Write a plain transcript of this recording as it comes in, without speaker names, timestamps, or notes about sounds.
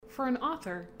For an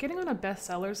author, getting on a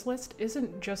bestsellers list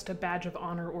isn't just a badge of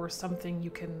honor or something you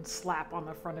can slap on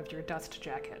the front of your dust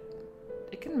jacket.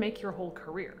 It can make your whole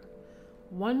career.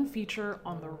 One feature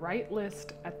on the right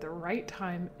list at the right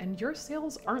time, and your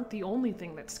sales aren't the only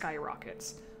thing that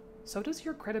skyrockets. So does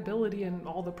your credibility and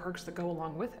all the perks that go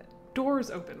along with it.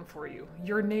 Doors open for you.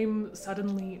 Your name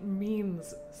suddenly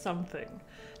means something.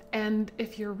 And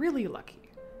if you're really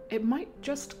lucky, it might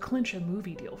just clinch a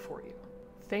movie deal for you.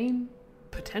 Fame,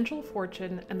 potential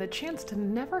fortune, and the chance to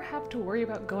never have to worry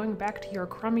about going back to your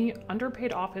crummy,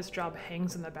 underpaid office job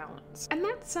hangs in the balance. And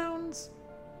that sounds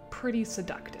pretty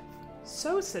seductive.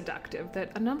 So seductive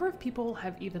that a number of people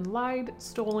have even lied,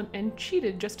 stolen, and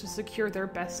cheated just to secure their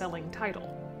best-selling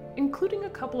title, including a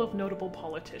couple of notable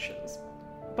politicians.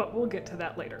 But we'll get to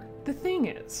that later. The thing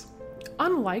is,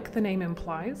 unlike the name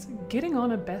implies, getting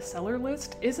on a bestseller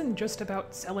list isn't just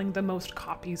about selling the most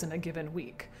copies in a given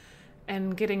week.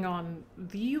 And getting on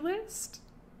the list?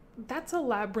 That's a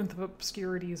labyrinth of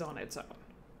obscurities on its own.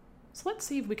 So let's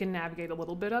see if we can navigate a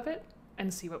little bit of it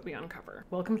and see what we uncover.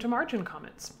 Welcome to Margin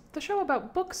Comments, the show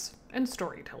about books and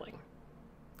storytelling.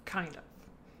 Kind of.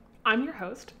 I'm your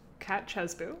host, Kat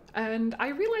Chesbu, and I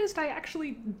realized I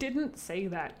actually didn't say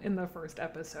that in the first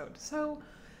episode, so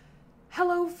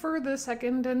hello for the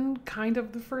second and kind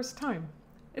of the first time.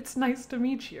 It's nice to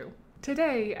meet you.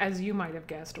 Today, as you might have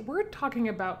guessed, we're talking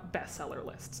about bestseller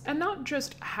lists, and not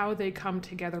just how they come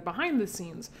together behind the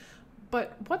scenes,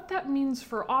 but what that means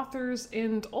for authors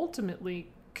and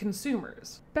ultimately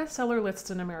consumers. Bestseller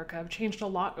lists in America have changed a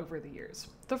lot over the years.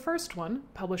 The first one,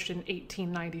 published in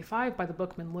 1895 by the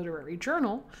Bookman Literary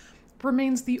Journal,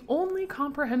 remains the only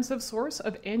comprehensive source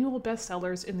of annual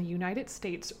bestsellers in the United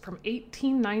States from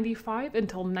 1895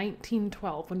 until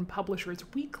 1912, when Publishers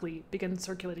Weekly began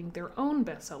circulating their own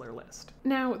bestseller list.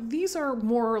 Now, these are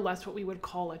more or less what we would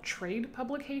call a trade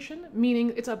publication,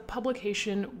 meaning it's a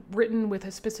publication written with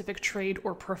a specific trade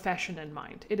or profession in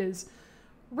mind. It is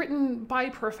written by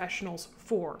professionals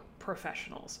for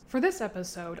professionals. For this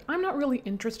episode, I'm not really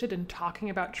interested in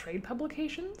talking about trade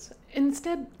publications.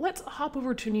 Instead, let's hop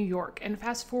over to New York and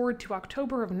fast forward to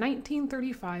October of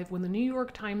 1935 when the New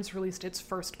York Times released its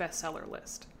first bestseller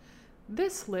list.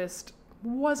 This list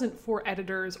wasn't for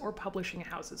editors or publishing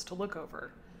houses to look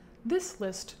over. This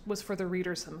list was for the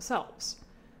readers themselves,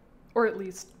 or at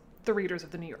least the readers of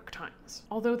the New York Times.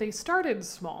 Although they started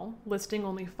small, listing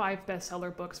only 5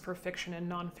 bestseller books for fiction and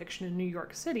nonfiction in New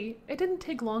York City, it didn't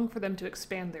take long for them to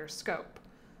expand their scope.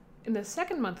 In the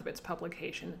second month of its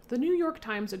publication, the New York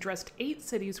Times addressed 8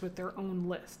 cities with their own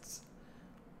lists.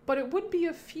 But it would be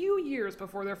a few years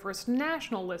before their first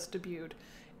national list debuted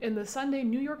in the Sunday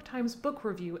New York Times Book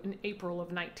Review in April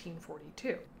of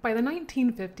 1942. By the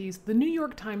 1950s, the New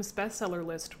York Times bestseller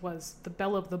list was the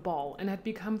belle of the ball and had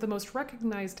become the most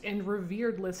recognized and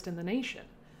revered list in the nation.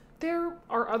 There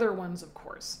are other ones, of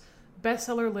course.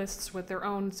 Bestseller lists with their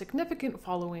own significant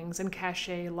followings and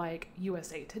cachet like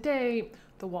USA Today,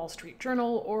 The Wall Street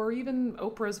Journal, or even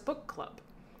Oprah's Book Club.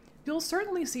 You'll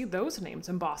certainly see those names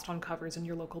embossed on covers in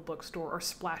your local bookstore or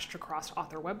splashed across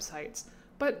author websites,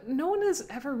 but no one has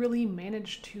ever really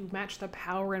managed to match the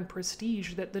power and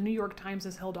prestige that the New York Times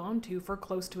has held on to for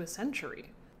close to a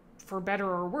century. For better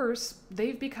or worse,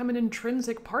 they've become an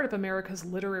intrinsic part of America's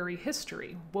literary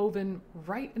history, woven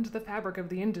right into the fabric of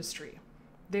the industry.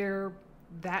 They're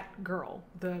that girl,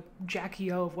 the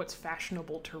Jackie O of what's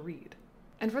fashionable to read.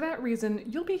 And for that reason,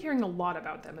 you'll be hearing a lot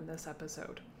about them in this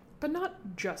episode, but not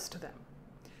just them.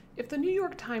 If the New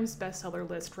York Times bestseller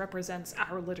list represents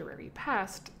our literary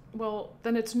past, well,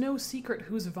 then it's no secret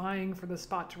who's vying for the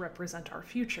spot to represent our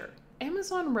future.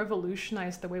 Amazon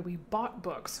revolutionized the way we bought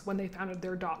books when they founded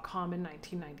their .com in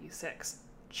 1996,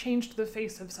 changed the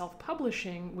face of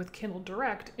self-publishing with Kindle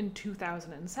Direct in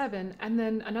 2007, and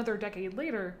then another decade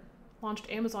later, launched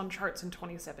Amazon Charts in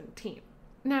 2017.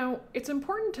 Now, it's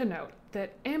important to note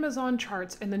that Amazon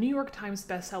Charts and the New York Times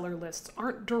bestseller lists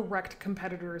aren't direct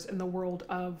competitors in the world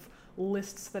of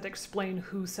lists that explain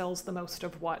who sells the most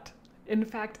of what. In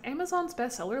fact, Amazon's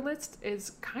bestseller list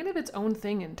is kind of its own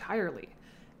thing entirely,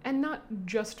 and not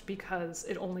just because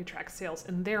it only tracks sales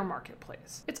in their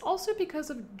marketplace. It's also because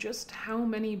of just how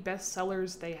many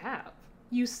bestsellers they have.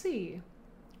 You see,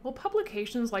 while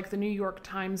publications like the New York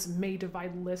Times may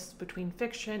divide lists between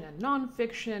fiction and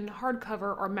nonfiction,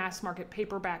 hardcover or mass market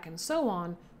paperback, and so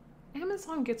on,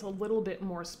 Amazon gets a little bit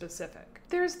more specific.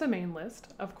 There's the main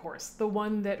list, of course, the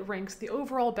one that ranks the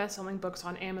overall best-selling books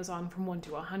on Amazon from 1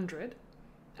 to 100.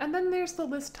 And then there's the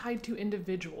list tied to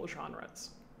individual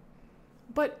genres.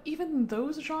 But even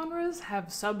those genres have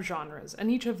subgenres, and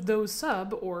each of those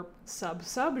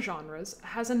sub-subgenres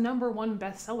has a number 1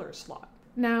 bestseller slot.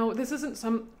 Now, this isn't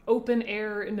some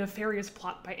open-air, nefarious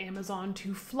plot by Amazon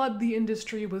to flood the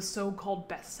industry with so-called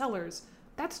bestsellers.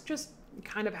 That's just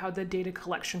kind of how the data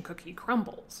collection cookie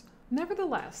crumbles.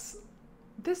 Nevertheless,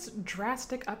 this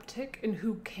drastic uptick in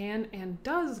who can and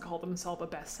does call themselves a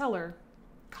bestseller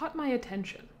caught my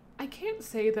attention. I can't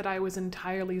say that I was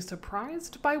entirely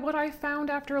surprised by what I found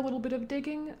after a little bit of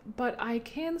digging, but I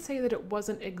can say that it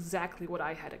wasn't exactly what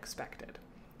I had expected.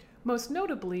 Most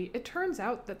notably, it turns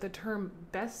out that the term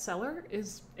bestseller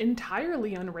is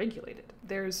entirely unregulated.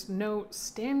 There's no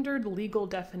standard legal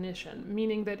definition,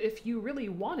 meaning that if you really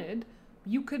wanted,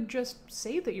 you could just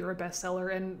say that you're a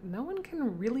bestseller and no one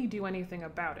can really do anything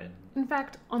about it. In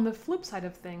fact, on the flip side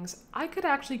of things, I could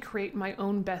actually create my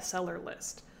own bestseller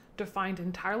list, defined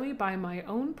entirely by my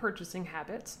own purchasing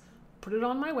habits, put it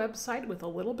on my website with a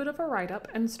little bit of a write-up,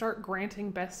 and start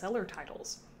granting bestseller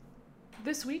titles.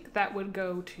 This week, that would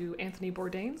go to Anthony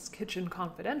Bourdain's Kitchen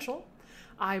Confidential.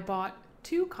 I bought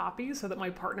 2 copies so that my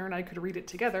partner and I could read it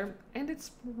together, and it's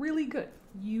really good.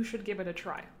 You should give it a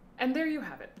try. And there you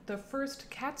have it, the first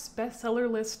Katz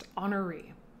Bestseller List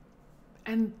honoree.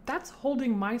 And that's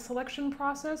holding my selection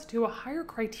process to a higher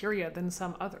criteria than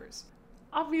some others.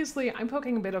 Obviously, I'm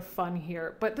poking a bit of fun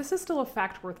here, but this is still a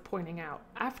fact worth pointing out.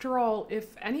 After all,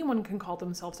 if anyone can call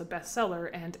themselves a bestseller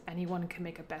and anyone can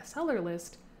make a bestseller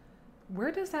list,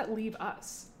 where does that leave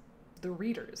us, the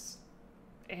readers,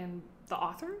 and the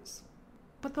authors?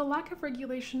 But the lack of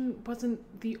regulation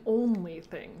wasn't the only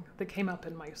thing that came up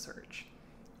in my search.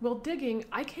 While digging,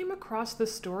 I came across the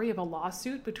story of a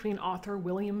lawsuit between author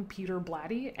William Peter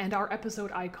Blatty and our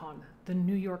episode icon, the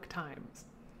New York Times.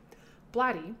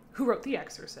 Blatty, who wrote The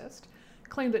Exorcist,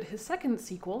 claimed that his second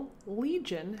sequel,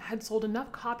 Legion, had sold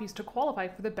enough copies to qualify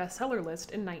for the bestseller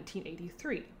list in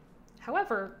 1983.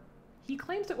 However, he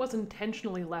claims it was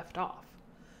intentionally left off.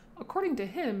 According to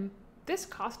him, this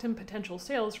cost him potential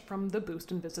sales from the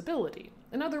boost in visibility.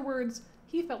 In other words,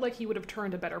 he felt like he would have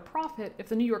turned a better profit if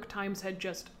the New York Times had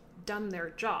just done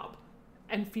their job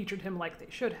and featured him like they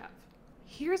should have.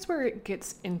 Here's where it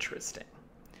gets interesting.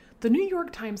 The New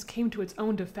York Times came to its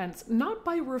own defense not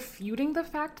by refuting the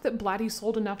fact that Blatty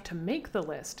sold enough to make the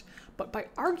list, but by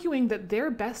arguing that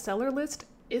their bestseller list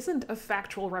isn't a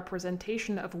factual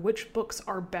representation of which books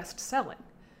are best-selling.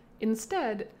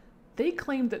 Instead, they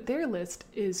claim that their list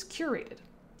is curated,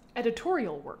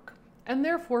 editorial work, and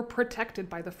therefore protected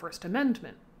by the First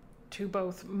Amendment. To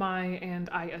both my and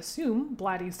I assume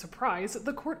Blatty's surprise,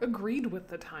 the court agreed with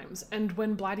the Times, and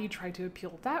when Blatty tried to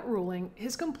appeal that ruling,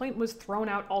 his complaint was thrown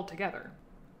out altogether.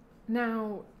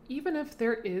 Now, even if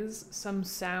there is some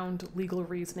sound legal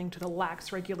reasoning to the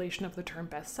lax regulation of the term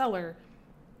bestseller,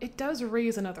 it does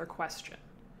raise another question.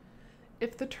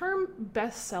 If the term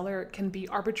bestseller can be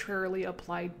arbitrarily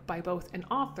applied by both an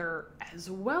author as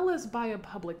well as by a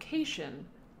publication,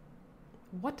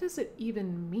 what does it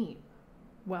even mean?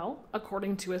 Well,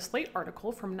 according to a Slate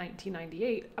article from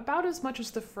 1998, about as much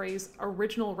as the phrase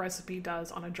original recipe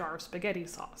does on a jar of spaghetti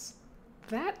sauce.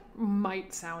 That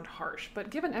might sound harsh,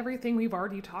 but given everything we've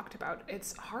already talked about,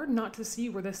 it's hard not to see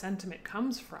where the sentiment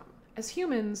comes from. As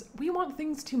humans, we want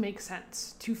things to make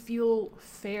sense, to feel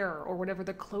fair, or whatever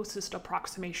the closest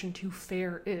approximation to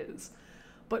fair is.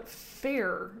 But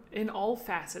fair in all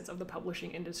facets of the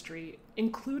publishing industry,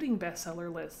 including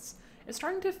bestseller lists, is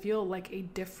starting to feel like a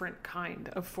different kind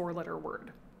of four-letter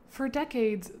word. For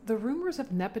decades, the rumors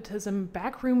of nepotism,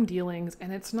 backroom dealings,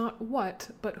 and it's not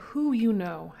what, but who you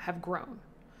know, have grown.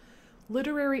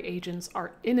 Literary agents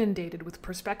are inundated with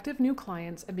prospective new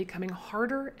clients and becoming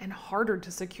harder and harder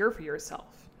to secure for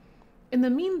yourself. In the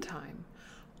meantime,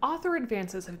 author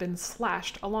advances have been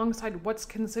slashed alongside what's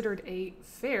considered a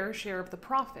fair share of the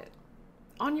profit.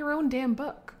 On your own damn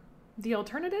book. The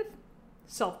alternative?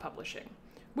 Self-publishing.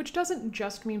 Which doesn't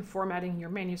just mean formatting your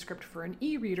manuscript for an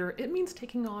e-reader, it means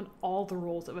taking on all the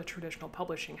roles of a traditional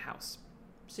publishing house.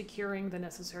 Securing the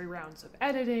necessary rounds of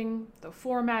editing, the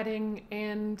formatting,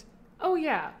 and, oh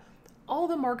yeah, all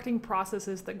the marketing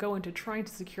processes that go into trying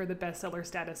to secure the bestseller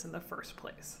status in the first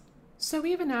place. So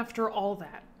even after all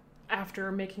that,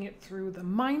 after making it through the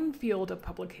minefield of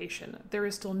publication, there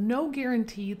is still no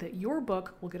guarantee that your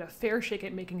book will get a fair shake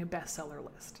at making a bestseller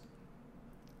list.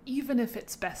 Even if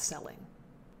it's best-selling.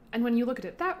 And when you look at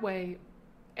it that way,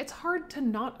 it's hard to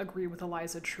not agree with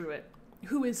Eliza Truitt,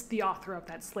 who is the author of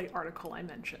that Slate article I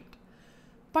mentioned.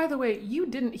 By the way, you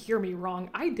didn't hear me wrong.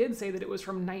 I did say that it was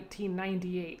from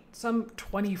 1998, some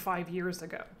 25 years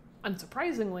ago.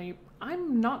 Unsurprisingly,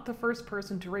 I'm not the first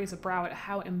person to raise a brow at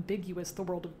how ambiguous the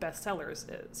world of bestsellers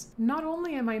is. Not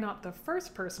only am I not the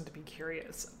first person to be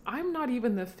curious, I'm not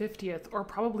even the 50th or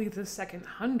probably the second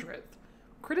 100th.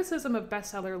 Criticism of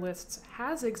bestseller lists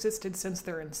has existed since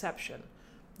their inception.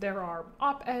 There are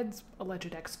op-eds,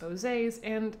 alleged exposés,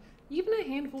 and even a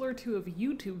handful or two of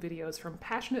YouTube videos from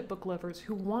passionate book lovers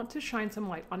who want to shine some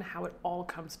light on how it all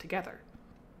comes together.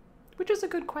 Which is a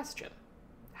good question.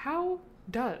 How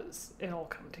does it all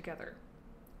come together?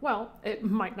 Well, it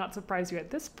might not surprise you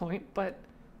at this point, but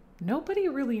nobody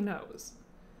really knows.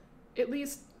 At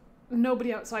least,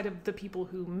 nobody outside of the people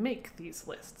who make these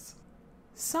lists.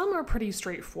 Some are pretty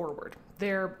straightforward.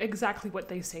 They're exactly what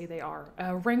they say they are,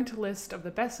 a ranked list of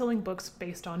the best-selling books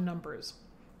based on numbers.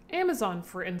 Amazon,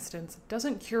 for instance,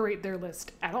 doesn't curate their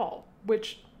list at all,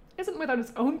 which isn't without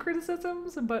its own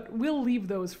criticisms, but we'll leave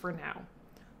those for now.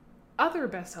 Other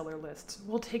bestseller lists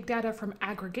will take data from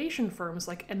aggregation firms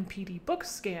like NPD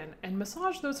BookScan and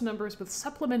massage those numbers with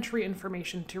supplementary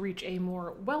information to reach a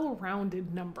more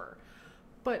well-rounded number.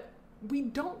 But we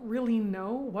don't really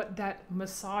know what that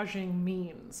massaging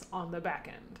means on the back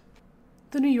end.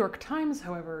 The New York Times,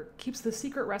 however, keeps the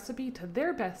secret recipe to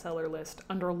their bestseller list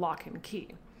under lock and key.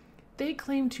 They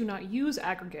claim to not use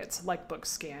aggregates like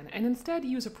BookScan and instead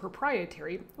use a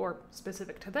proprietary, or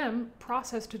specific to them,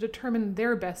 process to determine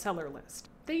their bestseller list.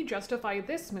 They justify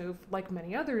this move, like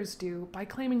many others do, by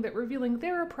claiming that revealing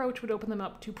their approach would open them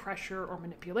up to pressure or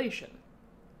manipulation.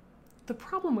 The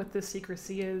problem with this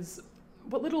secrecy is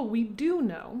what little we do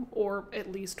know, or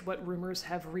at least what rumors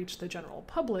have reached the general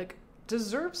public,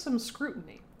 deserves some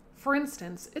scrutiny. For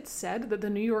instance, it's said that the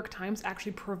New York Times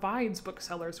actually provides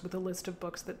booksellers with a list of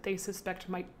books that they suspect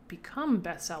might become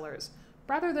bestsellers,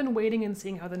 rather than waiting and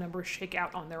seeing how the numbers shake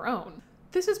out on their own.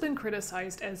 This has been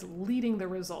criticized as leading the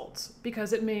results,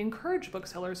 because it may encourage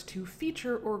booksellers to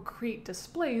feature or create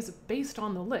displays based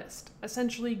on the list,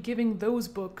 essentially giving those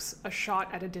books a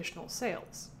shot at additional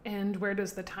sales. And where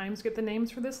does the Times get the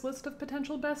names for this list of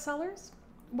potential bestsellers?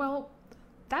 Well,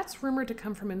 that's rumored to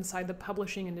come from inside the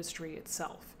publishing industry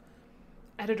itself.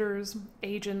 Editors,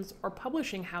 agents, or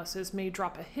publishing houses may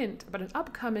drop a hint about an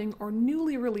upcoming or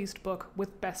newly released book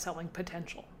with best-selling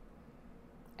potential.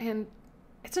 And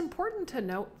it's important to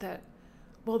note that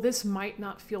while this might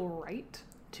not feel right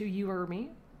to you or me,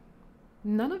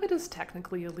 none of it is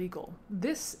technically illegal.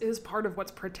 This is part of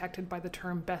what's protected by the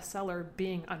term bestseller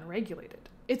being unregulated.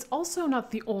 It's also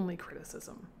not the only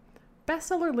criticism.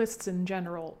 Bestseller lists in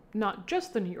general, not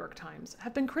just the New York Times,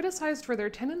 have been criticized for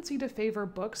their tendency to favor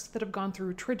books that have gone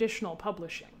through traditional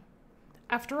publishing.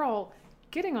 After all,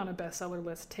 getting on a bestseller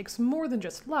list takes more than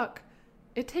just luck,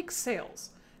 it takes sales.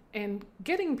 And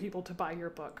getting people to buy your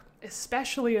book,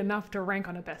 especially enough to rank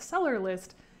on a bestseller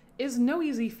list, is no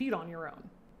easy feat on your own.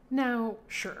 Now,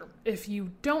 sure, if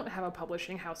you don't have a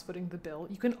publishing house footing the bill,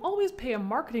 you can always pay a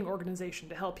marketing organization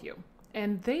to help you.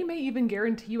 And they may even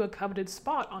guarantee you a coveted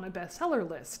spot on a bestseller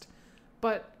list.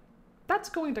 But that's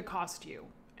going to cost you.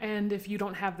 And if you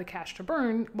don't have the cash to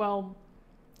burn, well,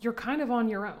 you're kind of on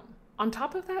your own. On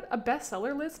top of that, a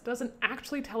bestseller list doesn't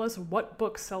actually tell us what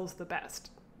book sells the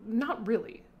best. Not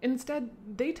really. Instead,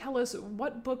 they tell us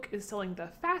what book is selling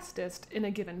the fastest in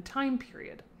a given time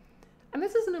period. And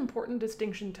this is an important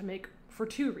distinction to make for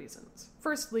two reasons.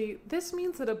 Firstly, this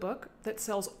means that a book that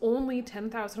sells only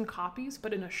 10,000 copies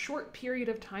but in a short period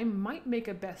of time might make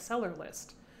a bestseller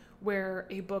list, where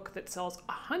a book that sells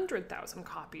 100,000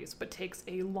 copies but takes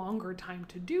a longer time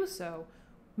to do so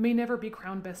may never be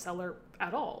crowned bestseller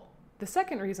at all. The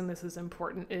second reason this is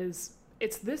important is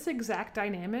it's this exact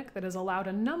dynamic that has allowed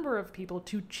a number of people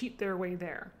to cheat their way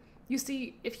there. You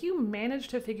see, if you manage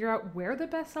to figure out where the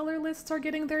bestseller lists are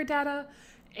getting their data,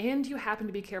 and you happen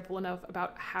to be careful enough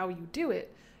about how you do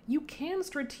it, you can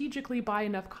strategically buy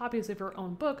enough copies of your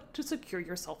own book to secure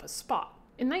yourself a spot.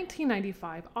 In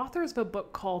 1995, authors of a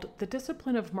book called The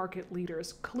Discipline of Market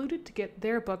Leaders colluded to get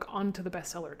their book onto the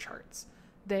bestseller charts.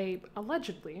 They,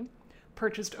 allegedly,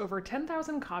 purchased over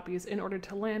 10,000 copies in order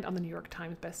to land on the New York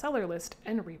Times bestseller list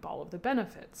and reap all of the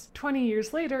benefits. 20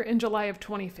 years later, in July of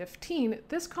 2015,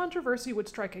 this controversy would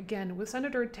strike again with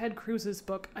Senator Ted Cruz's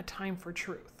book, A Time for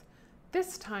Truth.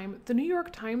 This time, the New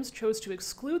York Times chose to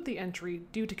exclude the entry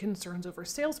due to concerns over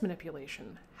sales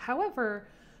manipulation. However,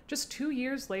 just 2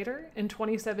 years later, in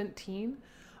 2017,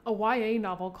 a YA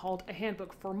novel called A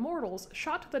Handbook for Mortals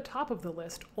shot to the top of the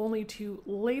list, only to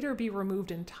later be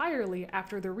removed entirely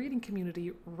after the reading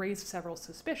community raised several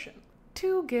suspicions.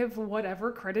 To give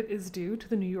whatever credit is due to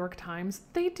the New York Times,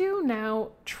 they do now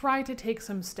try to take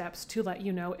some steps to let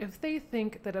you know if they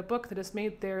think that a book that has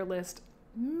made their list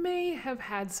may have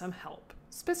had some help.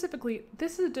 Specifically,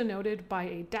 this is denoted by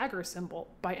a dagger symbol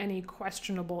by any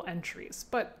questionable entries,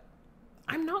 but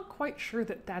I'm not quite sure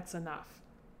that that's enough.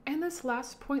 And this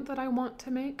last point that I want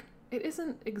to make, It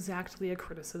isn't exactly a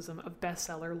criticism of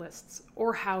bestseller lists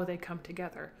or how they come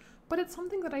together, but it's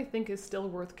something that I think is still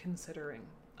worth considering,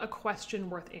 a question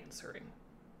worth answering.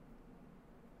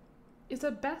 Is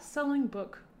a best-selling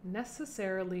book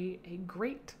necessarily a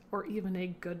great or even a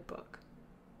good book?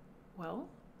 Well,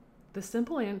 the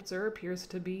simple answer appears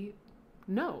to be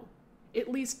no. At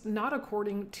least not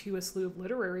according to a slew of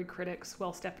literary critics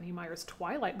while Stephenie Meyer's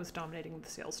Twilight was dominating the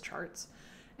sales charts,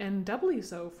 and doubly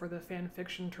so for the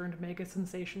fanfiction turned mega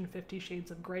sensation 50 Shades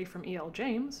of Grey from E.L.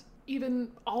 James. Even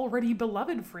already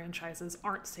beloved franchises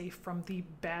aren't safe from the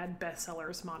bad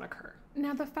bestsellers moniker.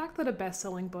 Now, the fact that a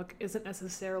best-selling book isn't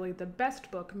necessarily the best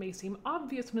book may seem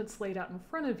obvious when it's laid out in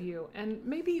front of you, and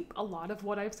maybe a lot of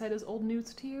what I've said is old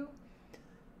news to you,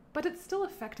 but it's still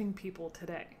affecting people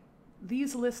today.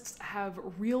 These lists have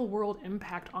real-world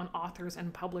impact on authors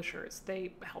and publishers.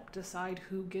 They help decide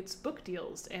who gets book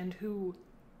deals and who,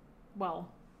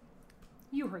 well,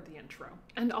 you heard the intro.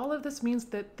 And all of this means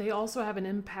that they also have an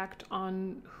impact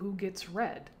on who gets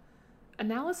read.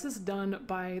 Analysis done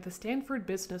by the Stanford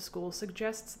Business School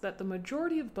suggests that the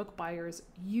majority of book buyers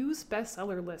use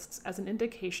bestseller lists as an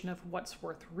indication of what's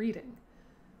worth reading.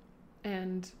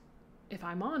 And if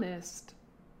I'm honest,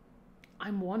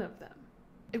 I'm one of them.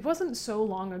 It wasn't so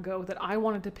long ago that I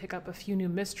wanted to pick up a few new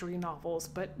mystery novels,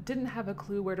 but didn't have a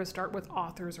clue where to start with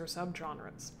authors or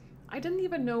subgenres. I didn't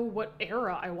even know what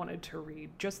era I wanted to read,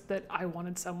 just that I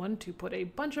wanted someone to put a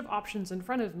bunch of options in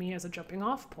front of me as a jumping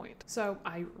off point. So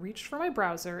I reached for my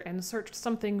browser and searched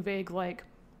something vague like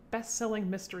best-selling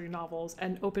mystery novels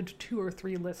and opened 2 or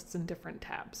 3 lists in different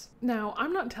tabs. Now,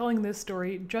 I'm not telling this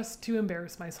story just to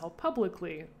embarrass myself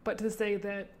publicly, but to say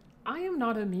that I am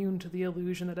not immune to the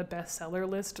illusion that a bestseller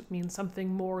list means something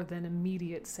more than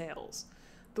immediate sales.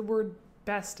 The word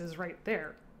best is right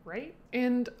there, right?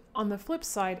 And on the flip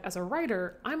side, as a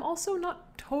writer, I'm also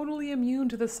not totally immune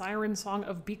to the siren song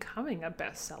of becoming a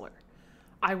bestseller.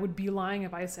 I would be lying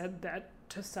if I said that,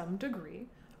 to some degree,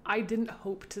 I didn't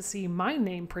hope to see my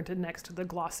name printed next to the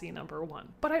glossy #1.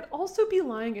 But I'd also be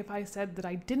lying if I said that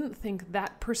I didn't think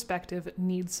that perspective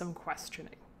needs some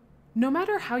questioning. No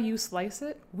matter how you slice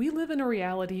it, we live in a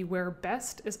reality where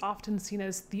best is often seen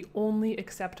as the only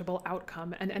acceptable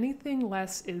outcome, and anything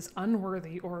less is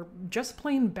unworthy or just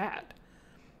plain bad.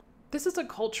 This is a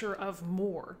culture of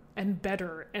more and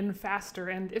better and faster,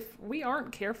 and if we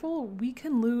aren't careful, we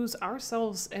can lose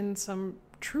ourselves in some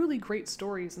truly great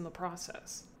stories in the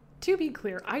process. To be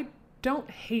clear, I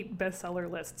don't hate bestseller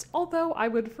lists, although I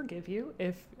would forgive you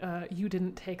if you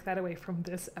didn't take that away from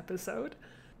this episode.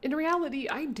 In reality,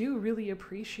 I do really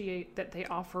appreciate that they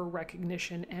offer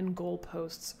recognition and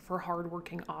goalposts for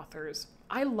hardworking authors.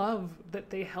 I love that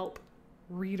they help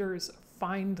readers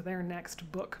find their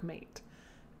next bookmate.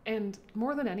 And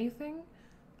more than anything,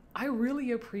 I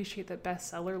really appreciate that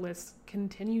bestseller lists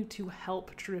continue to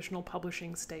help traditional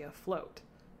publishing stay afloat.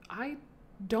 I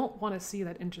don't want to see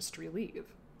that industry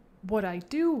leave. What I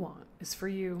do want is for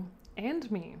you and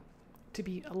me to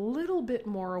be a little bit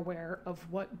more aware of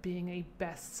what being a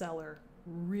bestseller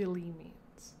really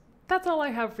means. That's all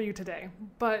I have for you today,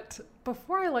 but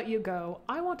before I let you go,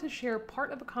 I want to share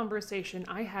part of a conversation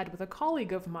I had with a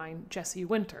colleague of mine, Jesse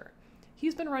Winter.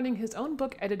 He's been running his own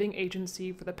book editing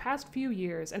agency for the past few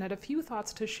years and had a few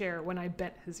thoughts to share when I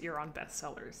bent his ear on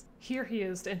bestsellers. Here he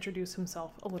is to introduce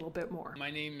himself a little bit more.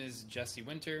 My name is Jesse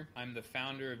Winter. I'm the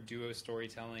founder of Duo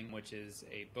Storytelling, which is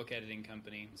a book editing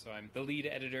company. So I'm the lead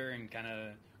editor and kind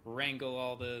of wrangle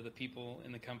all the people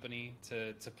in the company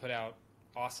to put out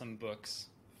awesome books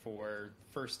for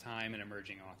first-time and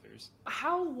emerging authors.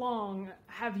 How long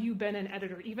have you been an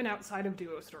editor, even outside of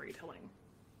Duo Storytelling?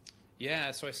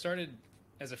 Yeah, so I started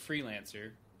as a freelancer,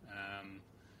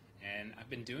 and I've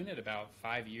been doing it about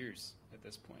 5 years at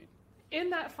this point.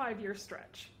 In that 5-year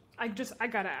stretch, I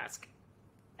gotta ask,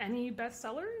 any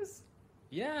bestsellers?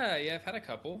 Yeah, I've had a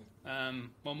couple.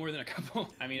 Well, more than a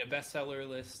couple. I mean, a bestseller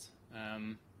list,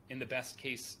 in the best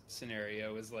case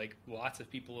scenario, is like lots of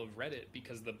people have read it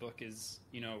because the book is,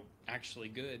 actually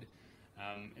good.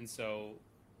 And so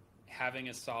having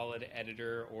a solid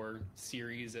editor or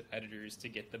series of editors to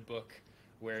get the book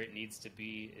where it needs to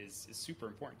be is super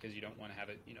important, because you don't want to have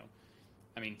it,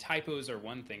 typos are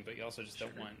one thing, but you also just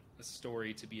don't want a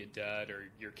story to be a dud,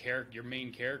 or your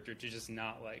main character to just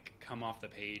not come off the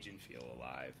page and feel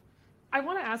alive. I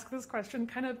want to ask this question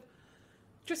kind of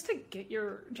just to get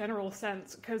your general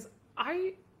sense, because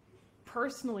I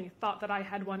personally thought that I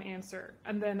had one answer,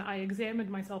 and then I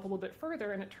examined myself a little bit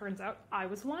further, and it turns out I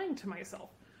was lying to myself.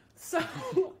 So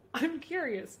I'm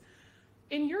curious,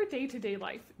 in your day-to-day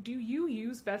life, do you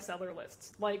use bestseller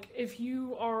lists? Like, if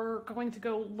you are going to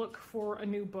go look for a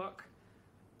new book,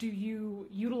 do you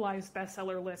utilize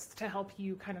bestseller lists to help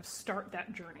you kind of start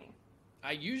that journey?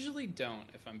 I usually don't,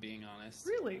 if I'm being honest.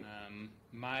 Really?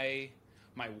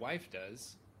 My wife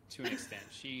does, to an extent.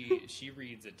 She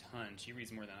reads a ton. She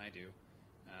reads more than I do,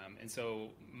 and so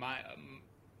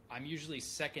I'm usually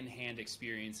secondhand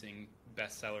experiencing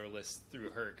bestseller lists through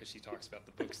her because she talks about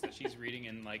the books that she's reading,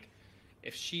 and like,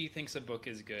 if she thinks a book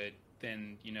is good,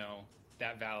 then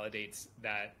that validates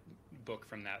that book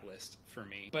from that list for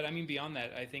me. But I mean, beyond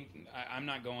that, I think I'm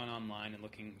not going online and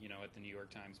looking, at the New York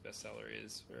Times bestseller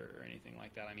is or anything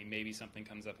like that. I mean, maybe something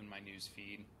comes up in my news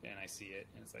feed and I see it,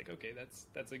 and it's like, okay,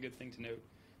 that's a good thing to note.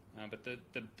 But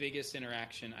the biggest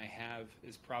interaction I have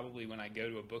is probably when I go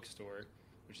to a bookstore,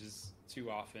 which is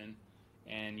too often,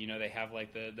 and they have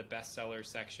like the bestseller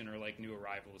section or like new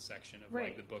arrivals section of right.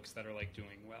 like the books that are like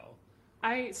doing well.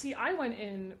 I went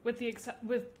in with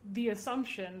the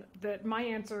assumption that my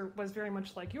answer was very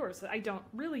much like yours, that I don't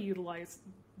really utilize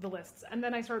the lists. And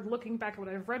then I started looking back at what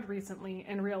I've read recently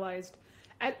and realized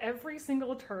at every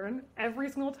single turn,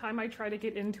 every single time I try to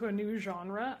get into a new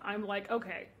genre, I'm like,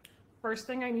 okay, first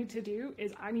thing I need to do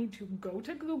is I need to go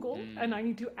to Google and I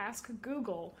need to ask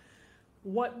Google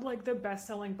what like the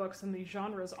best-selling books in these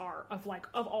genres are of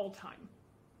all time,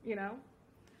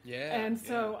 Yeah. And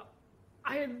so... Yeah.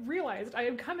 I had realized, I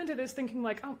had come into this thinking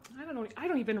like, oh, I don't know, I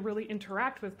don't even really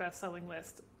interact with best-selling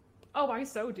lists. Oh, I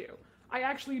so do. I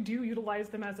actually do utilize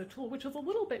them as a tool, which is a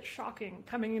little bit shocking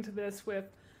coming into this with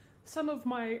some of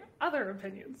my other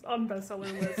opinions on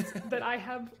bestseller lists that I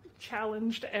have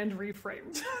challenged and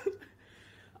reframed.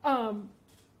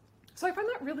 So I find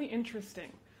that really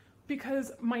interesting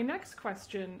because my next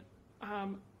question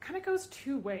kind of goes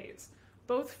two ways,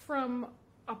 both from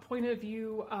a point of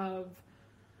view of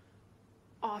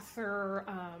author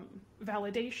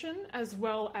validation as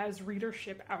well as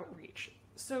readership outreach.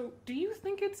 So do you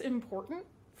think it's important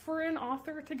for an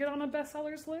author to get on a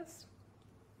bestsellers list?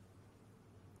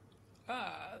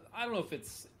 I don't know if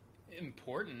it's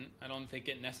important. I don't think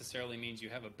it necessarily means you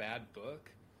have a bad book.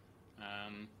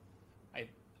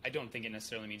 I don't think it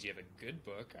necessarily means you have a good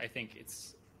book. I think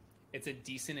it's a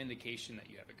decent indication that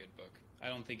you have a good book. I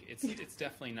don't think it's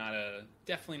definitely not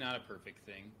a perfect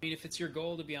thing. I mean, if it's your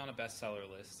goal to be on a bestseller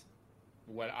list,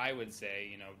 what I would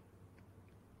say,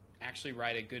 actually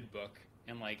write a good book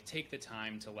and like take the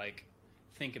time to like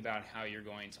think about how you're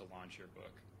going to launch your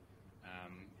book,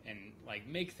 and like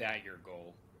make that your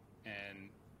goal. And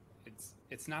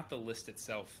it's not the list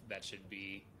itself that should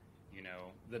be,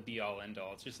 the be all end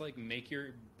all. It's just like make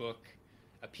your book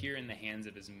appear in the hands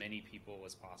of as many people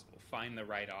as possible. Find the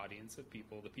right audience of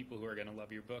people, the people who are going to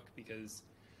love your book, because,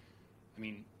 I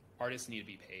mean, artists need to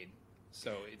be paid.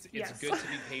 So it's yes. good to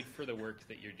be paid for the work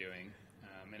that you're doing.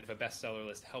 And if a bestseller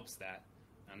list helps that,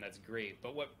 that's great.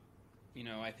 But what,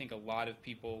 I think a lot of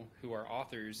people who are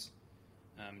authors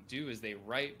do is they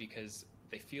write because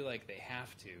they feel like they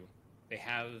have to. They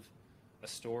have a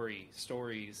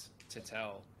stories to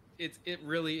tell. It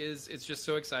really is. It's just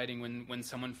so exciting when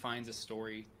someone finds a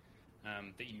story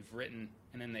that you've written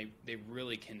and then they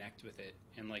really connect with it,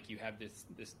 and like you have this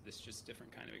just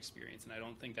different kind of experience. And I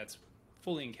don't think that's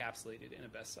fully encapsulated in a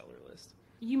bestseller list.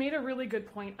 You made a really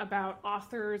good point about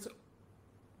authors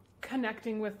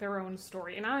connecting with their own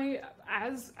story, and I,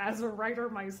 as a writer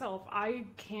myself, I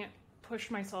can't push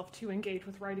myself to engage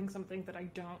with writing something that I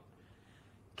don't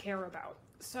care about.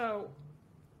 So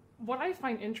what I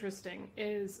find interesting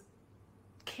is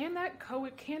can that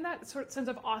sort of sense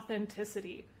of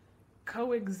authenticity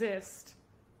coexist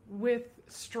with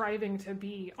striving to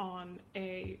be on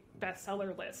a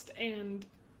bestseller list? And,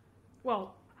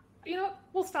 well,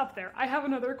 we'll stop there. I have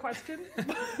another question,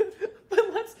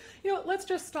 but let's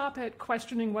just stop at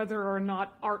questioning whether or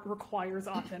not art requires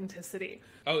authenticity.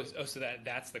 So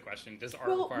that's the question. Does art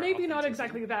require authenticity? Maybe not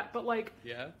exactly that, but like,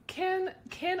 yeah. Can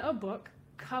a book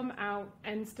come out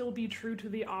and still be true to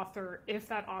the author if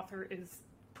that author is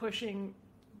pushing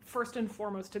first and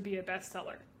foremost to be a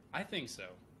bestseller? I think so.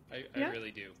 I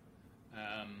really do.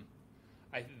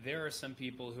 There are some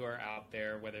people who are out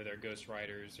there, whether they're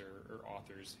ghostwriters or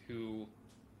authors, who,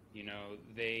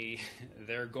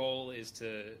 their goal is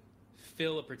to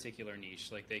fill a particular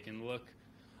niche. Like they can look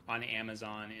on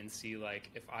Amazon and see like,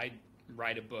 if I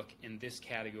write a book in this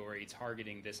category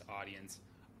targeting this audience,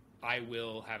 I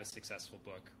will have a successful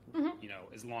book,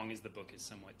 as long as the book is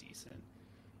somewhat decent.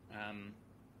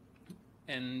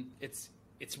 And it's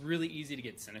really easy to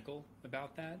get cynical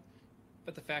about that.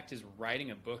 But the fact is,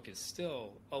 writing a book is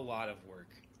still a lot of work.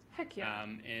 Heck yeah.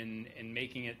 And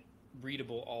making it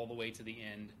readable all the way to the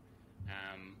end,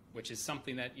 which is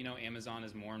something that, Amazon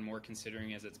is more and more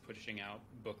considering as it's pushing out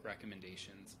book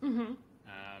recommendations. Mm-hmm.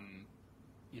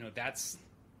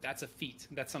 that's a feat.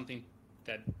 That's something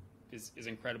that is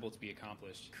incredible to be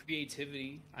accomplished.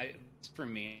 Creativity, for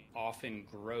me, often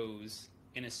grows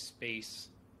in a space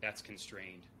that's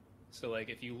constrained. So like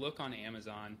if you look on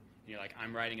Amazon and you're like,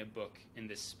 I'm writing a book in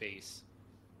this space,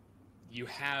 you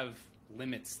have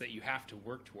limits that you have to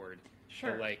work toward.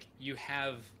 Sure. But like you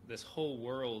have this whole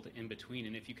world in between,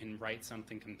 and if you can write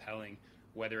something compelling,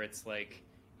 whether it's like,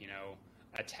 you know,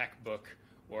 a tech book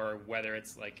or whether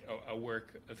it's like a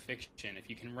work of fiction, if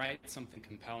you can write something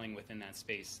compelling within that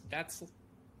space, that's,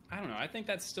 I don't know, I think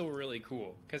that's still really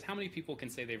cool. Because how many people can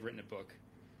say they've written a book?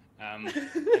 And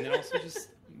then also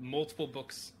just multiple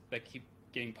books that keep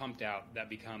getting pumped out that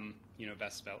become, you know,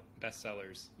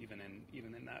 bestsellers, even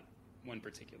in that one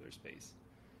particular space.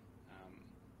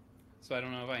 So I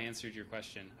don't know if I answered your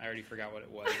question. I already forgot what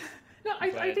it was. No,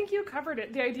 I think you covered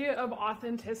it. The idea of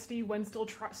authenticity when still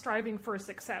striving for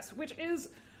success, which is,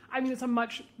 I mean, it's a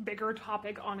much bigger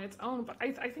topic on its own, but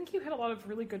I think you hit a lot of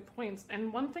really good points.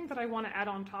 And one thing that I want to add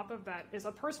on top of that is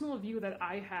a personal view that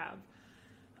I have,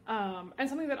 and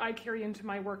something that I carry into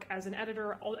my work as an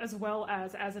editor as well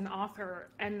as an author,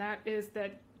 and that is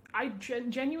that I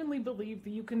genuinely believe that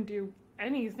you can do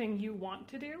anything you want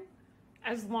to do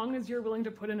as long as you're willing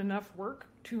to put in enough work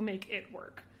to make it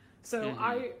work.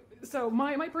 So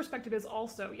my perspective is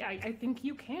also, yeah, I think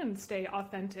you can stay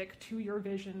authentic to your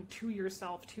vision, to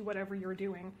yourself, to whatever you're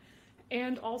doing,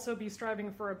 and also be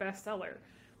striving for a bestseller.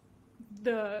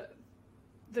 The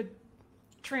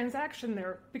transaction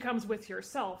there becomes with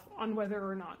yourself on whether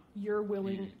or not you're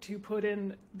willing to put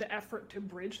in the effort to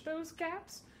bridge those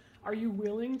gaps. Are you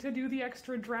willing to do the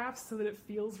extra drafts so that it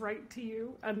feels right to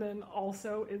you and then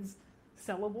also is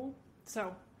sellable?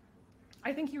 So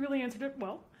I think you really answered it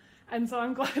well. And so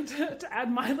I'm glad to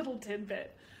add my little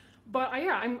tidbit. But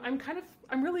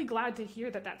I'm really glad to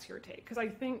hear that that's your take. Because I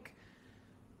think,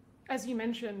 as you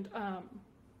mentioned,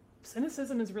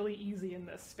 cynicism is really easy in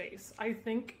this space. I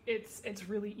think it's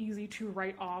really easy to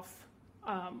write off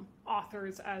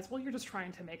authors as, well, you're just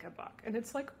trying to make a buck. And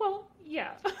it's like, well,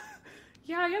 yeah.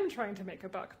 Yeah, I am trying to make a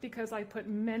buck because I put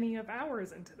many of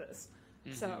hours into this.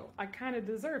 Mm-hmm. So I kind of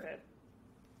deserve it.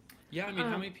 Yeah, I mean,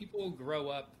 how many people grow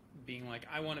up being like,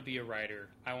 I want to be a writer.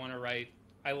 I want to write.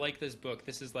 I like this book.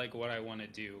 This is like what I want to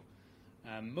do.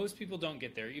 Most people don't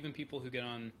get there. Even people who get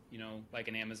on, you know, like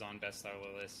an Amazon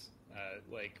bestseller list,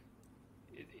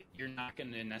 you're not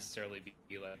going to necessarily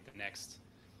be like the next,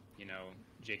 you know,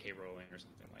 J.K. Rowling or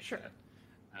something like that.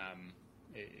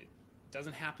 It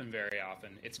doesn't happen very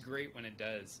often. It's great when it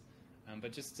does.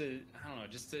 But just to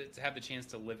have the chance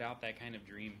to live out that kind of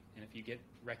dream, and if you get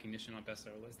recognition on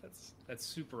bestseller lists, that's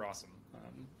super awesome.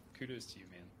 Kudos to you,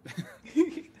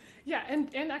 man. Yeah,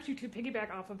 and actually to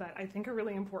piggyback off of that, I think a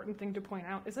really important thing to point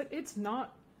out is that it's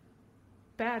not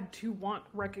bad to want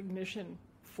recognition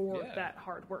for that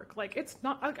hard work. Like, it's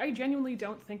not, I genuinely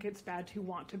don't think it's bad to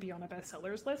want to be on a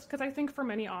bestsellers list, because I think for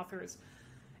many authors,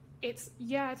 it's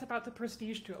about the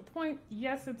prestige to a point.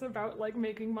 Yes, it's about, like,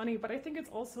 making money, but I think it's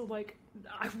also, like,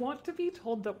 I want to be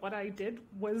told that what I did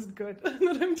was good,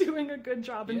 that I'm doing a good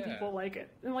job and people like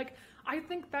it. And, like, I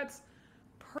think that's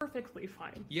perfectly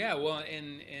fine. Yeah, well,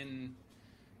 and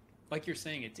like you're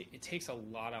saying, it takes a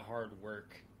lot of hard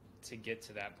work to get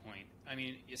to that point. I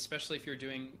mean, especially if you're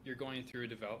going through a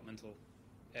developmental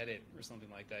edit or something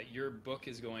like that, your book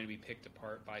is going to be picked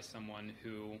apart by someone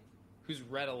who's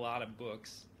read a lot of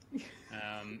books.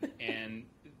 And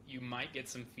you might get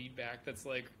some feedback that's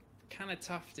like kind of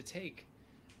tough to take.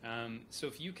 So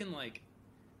if you can, like,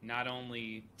 not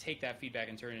only take that feedback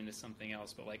and turn it into something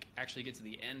else, but like actually get to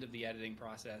the end of the editing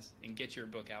process and get your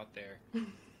book out there,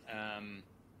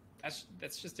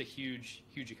 that's just a huge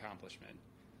accomplishment.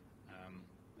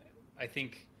 I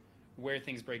think where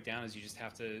things break down is you just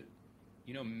have to,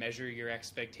 you know, measure your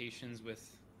expectations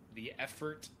with the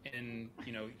effort and,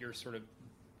 you know, your sort of,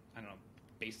 I don't know,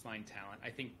 baseline talent.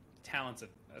 I think talent's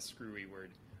a screwy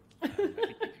word. I think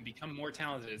you can become more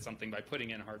talented at something by putting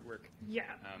in hard work. Yeah,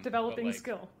 developing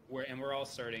skill. We're all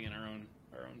starting in our own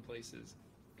places.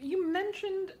 You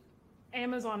mentioned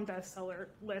Amazon bestseller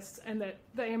lists, and that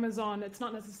the Amazon, it's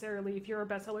not necessarily, if you're a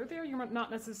bestseller there, you're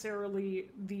not necessarily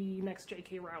the next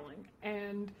J.K. Rowling.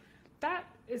 And that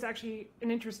is actually an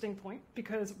interesting point,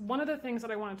 because one of the things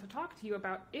that I wanted to talk to you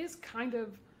about is kind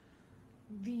of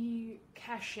the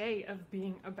cachet of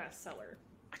being a bestseller.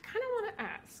 I kind of want to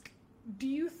ask, do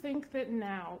you think that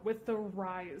now, with the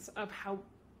rise of how,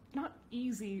 not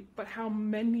easy, but how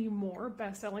many more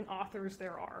best-selling authors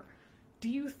there are, do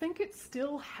you think it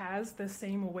still has the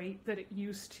same weight that it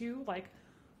used to, like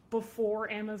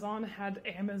before Amazon had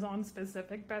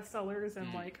Amazon-specific bestsellers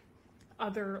and like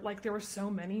other, like there were so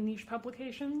many niche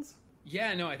publications?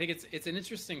 Yeah, no, I think it's an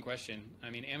interesting question. I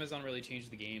mean, Amazon really changed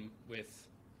the game with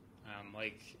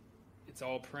like it's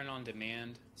all print on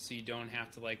demand, so you don't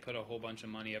have to like put a whole bunch of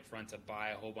money up front to buy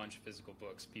a whole bunch of physical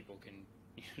books. People can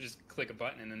just click a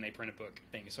button and then they print a book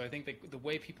thing. So I think the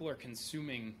way people are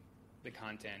consuming the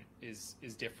content is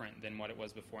different than what it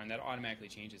was before, and that automatically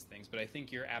changes things. But I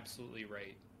think you're absolutely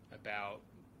right about,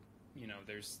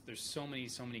 there's so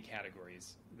many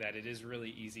categories that it is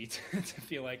really easy to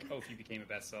feel like, oh, if you became a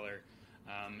bestseller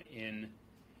in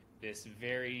this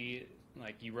very,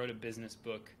 like, you wrote a business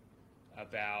book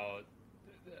about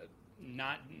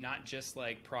not just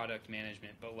like product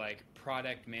management, but like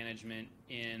product management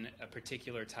in a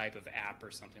particular type of app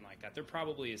or something like that. There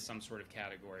probably is some sort of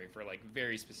category for like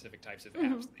very specific types of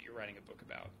apps that you're writing a book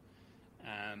about.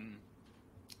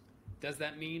 Does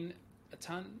that mean a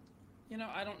ton?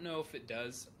 I don't know if it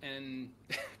does, and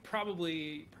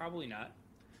probably not.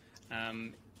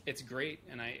 It's great,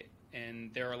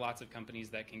 and there are lots of companies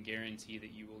that can guarantee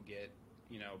that you will get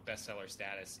bestseller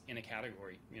status in a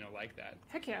category, like that.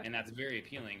 Heck yeah. And that's very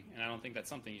appealing. And I don't think that's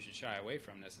something you should shy away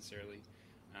from necessarily.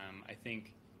 I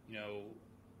think,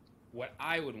 what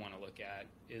I would want to look at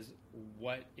is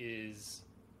what is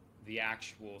the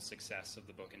actual success of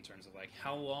the book in terms of like,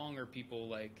 how long are people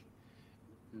like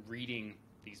reading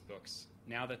these books?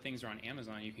 Now that things are on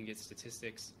Amazon, you can get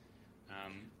statistics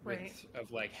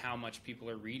of like how much people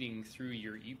are reading through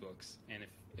your ebooks. And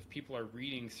if people are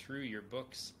reading through your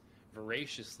books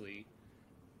voraciously,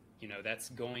 that's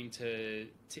going to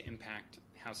impact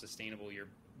how sustainable your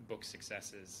book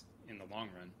success is in the long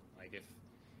run. Like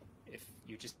if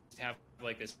you just have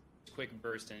like this quick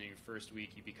burst and in your first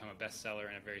week you become a bestseller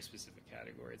in a very specific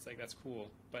category, it's like, that's cool.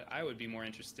 But I would be more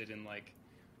interested in like,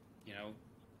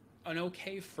 an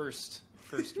okay first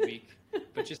week,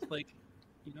 but just like,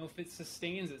 if it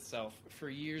sustains itself for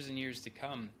years and years to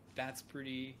come, that's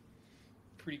pretty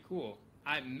cool.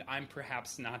 I'm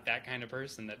perhaps not that kind of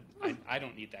person that I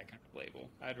don't need that kind of label.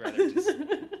 I'd rather just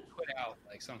put out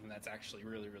like something that's actually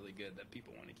really, really good that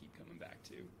people want to keep coming back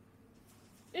to.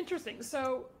 Interesting.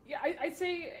 So yeah, I'd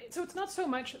say, so it's not so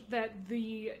much that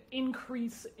the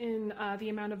increase in the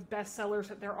amount of bestsellers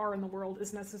that there are in the world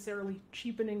is necessarily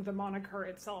cheapening the moniker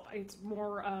itself. It's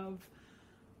more of,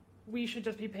 we should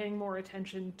just be paying more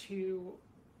attention to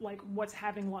like what's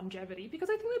having longevity, because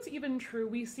I think that's even true.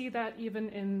 We see that even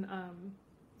in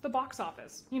the box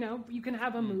office. You can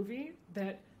have a movie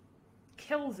that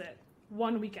kills it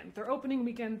one weekend. Their opening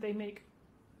weekend, they make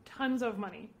tons of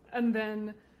money, and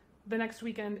then the next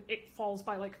weekend it falls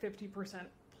by like 50%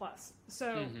 plus.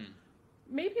 So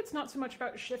maybe it's not so much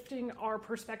about shifting our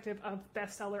perspective of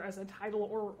bestseller as a title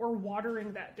or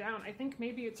watering that down. I think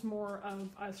maybe it's more of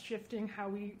us shifting how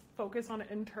we focus on it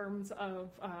in terms of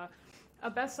a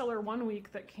bestseller one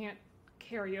week that can't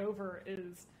carry over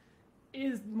is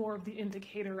more of the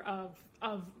indicator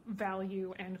of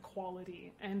value and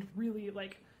quality, and really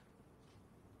like,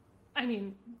 I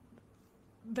mean,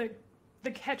 the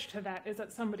catch to that is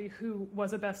that somebody who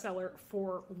was a bestseller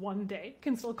for one day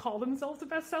can still call themselves a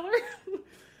bestseller.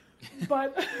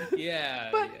 but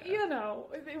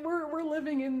we're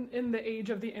living in the age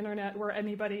of the internet where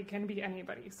anybody can be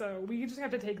anybody, so we just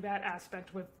have to take that aspect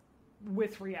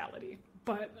with reality.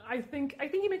 But I think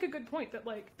you make a good point that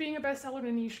like being a bestseller in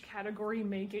a niche category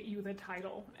may get you the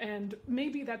title, and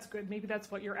maybe that's good, maybe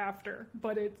that's what you're after,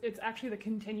 but it's actually the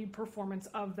continued performance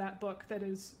of that book that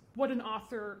is what an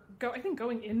author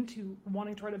going into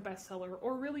wanting to write a bestseller,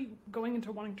 or really going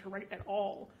into wanting to write at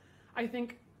all. I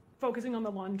think focusing on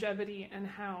the longevity and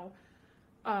how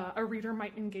a reader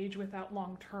might engage with that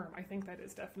long term, I think that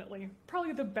is definitely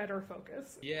probably the better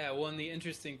focus. Yeah, well, and the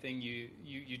interesting thing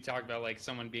you talked about, like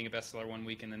someone being a bestseller one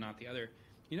week and then not the other.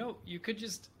 You could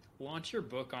just launch your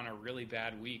book on a really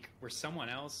bad week where someone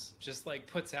else just like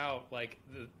puts out like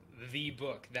the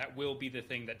book that will be the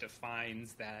thing that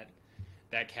defines that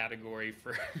category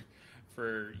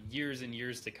for years and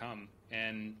years to come.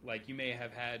 And like you may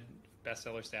have had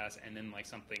bestseller status and then like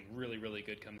something really, really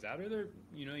good comes out, or there,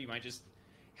 you might just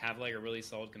have like a really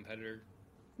solid competitor.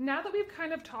 Now that we've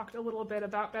kind of talked a little bit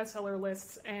about bestseller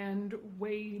lists and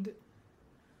weighed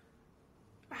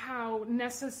how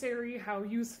necessary, how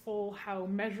useful, how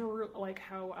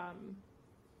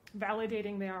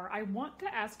validating they are, I want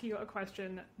to ask you a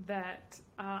question that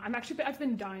I've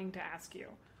been dying to ask you.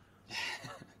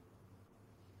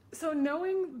 So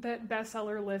knowing that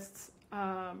bestseller lists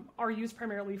are used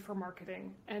primarily for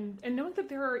marketing, and knowing that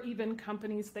there are even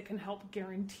companies that can help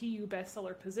guarantee you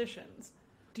bestseller positions,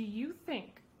 do you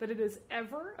think that it is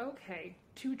ever okay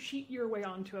to cheat your way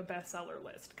onto a bestseller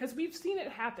list? Because we've seen it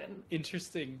happen.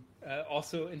 Interesting.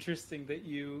 Also interesting that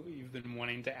you've been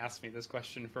wanting to ask me this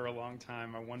question for a long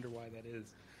time. I wonder why that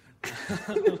is.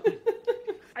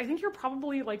 I think you're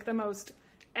probably like the most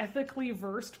ethically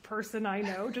versed person I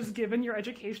know, just given your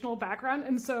educational background,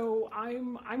 and so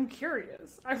I'm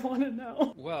curious. I want to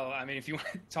know. Well, I mean, if you want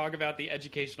to talk about the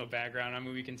educational background, I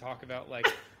mean, we can talk about like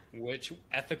which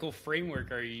ethical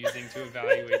framework are you using to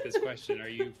evaluate this question? Are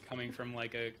you coming from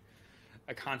like a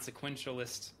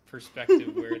consequentialist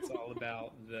perspective where it's all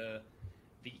about the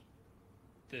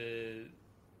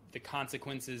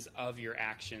consequences of your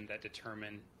action that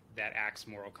determine that act's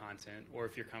moral content, or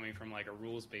if you're coming from like a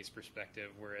rules-based perspective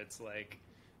where it's like,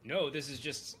 no, this is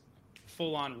just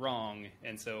full-on wrong,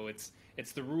 and so it's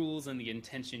the rules and the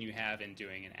intention you have in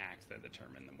doing an act that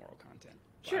determine the moral content.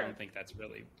 Sure. I don't think that's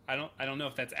really, I don't know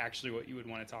if that's actually what you would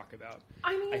want to talk about.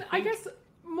 I mean, I guess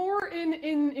more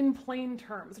in plain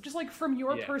terms, just like from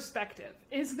your perspective,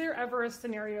 is there ever a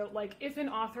scenario like if an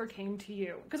author came to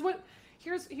you? Because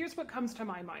here's what comes to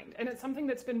my mind, and it's something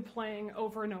that's been playing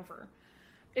over and over.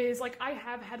 Is like I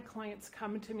have had clients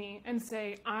come to me and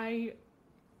say, I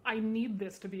need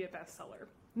this to be a bestseller.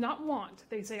 Not want.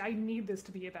 They say, I need this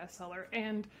to be a bestseller.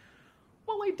 And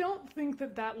while I don't think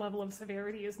that level of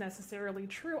severity is necessarily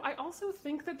true, I also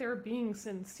think that they're being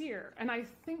sincere. And I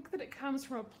think that it comes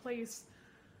from a place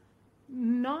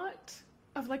not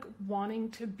of like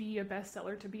wanting to be a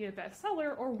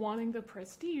bestseller or wanting the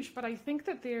prestige, but I think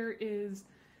that there is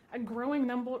a growing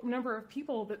number of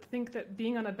people that think that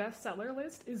being on a bestseller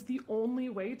list is the only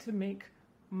way to make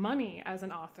money as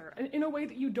an author, in a way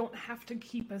that you don't have to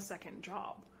keep a second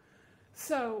job.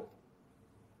 So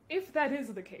if that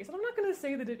is the case, and I'm not going to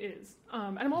say that it is,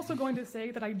 and I'm also going to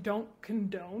say that I don't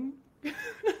condone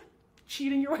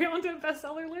cheating your way onto a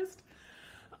bestseller list,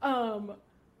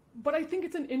 but I think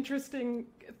it's an interesting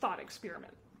thought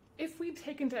experiment. If we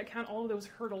take into account all of those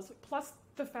hurdles, plus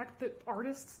the fact that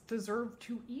artists deserve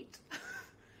to eat,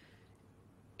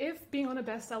 if being on a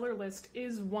bestseller list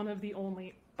is one of the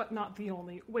only, but not the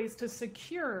only, ways to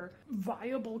secure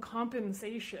viable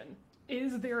compensation,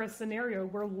 is there a scenario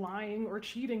where lying or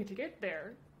cheating to get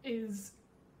there is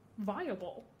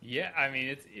viable? Yeah, I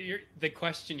mean, the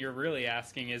question you're really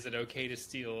asking, is it okay to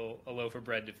steal a loaf of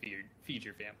bread to feed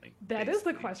your family? That basically is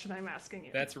the question I'm asking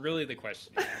you. That's really the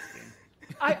question you're asking.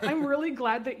 I'm really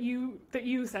glad that you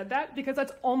said that, because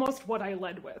that's almost what I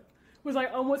led with. Was I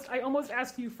almost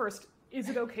asked you first, is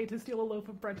it okay to steal a loaf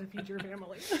of bread to feed your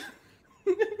family?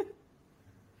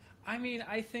 I mean,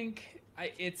 I think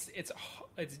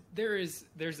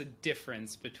there's a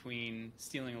difference between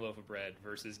stealing a loaf of bread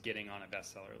versus getting on a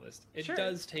bestseller list. It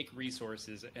does take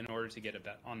resources in order to get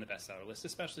on the bestseller list,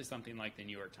 especially something like the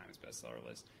New York Times bestseller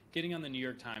list. Getting on the New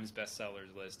York Times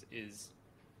bestsellers list is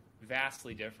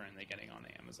vastly different than getting on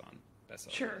the Amazon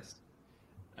bestseller list.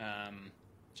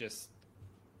 Just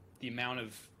the amount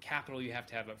of capital you have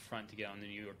to have up front to get on the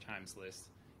New York Times list.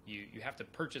 You have to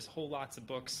purchase whole lots of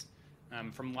books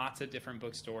from lots of different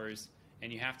bookstores,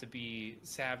 and you have to be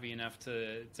savvy enough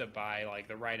to buy like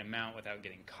the right amount without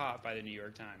getting caught by the New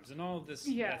York Times and all of this,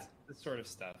 this sort of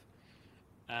stuff.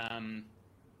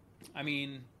 I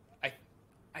mean,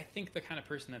 I think the kind of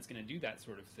person that's going to do that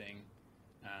sort of thing,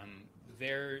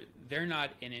 they're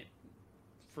not in it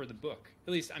for the book.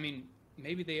 At least, I mean,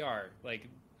 maybe they are. Like,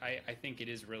 I think it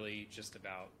is really just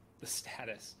about the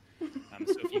status.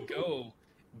 So if you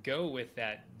go with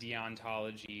that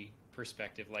deontology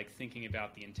perspective, like thinking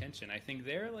about the intention, I think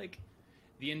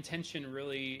the intention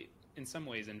really, in some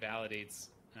ways, invalidates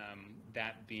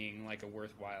that being like a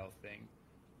worthwhile thing.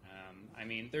 I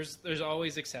mean, there's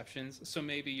always exceptions. So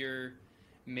maybe your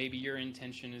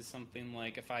intention is something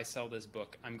like, if I sell this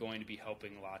book, I'm going to be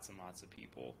helping lots and lots of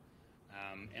people.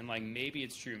 And like, maybe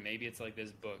it's true. Maybe it's like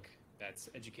this book that's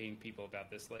educating people about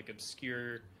this like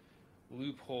obscure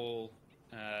loophole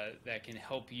that can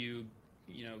help you,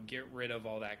 get rid of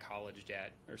all that college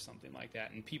debt or something like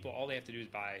that. And people, all they have to do is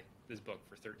buy this book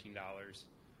for $13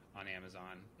 on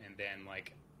Amazon, and then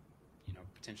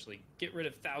potentially get rid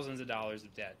of thousands of dollars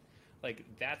of debt. Like,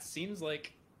 that seems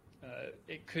like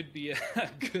it could be a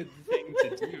good thing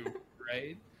to do,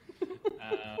 right?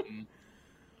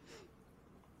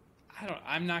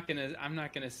 I'm not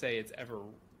gonna say it's ever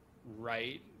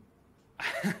right.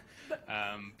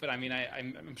 But I mean,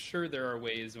 I'm sure there are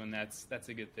ways when that's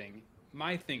a good thing.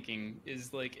 My thinking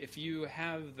is, like, if you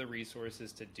have the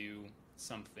resources to do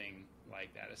something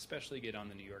like that, especially get on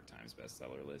the New York Times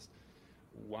bestseller list,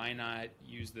 why not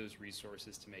use those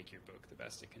resources to make your book the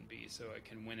best it can be, so it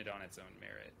can win it on its own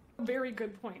merit? Very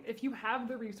good point. If you have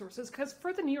the resources, because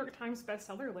for the New York Times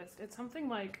bestseller list, it's something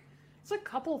like it's a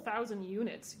couple thousand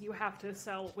units you have to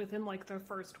sell within like the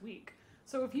first week.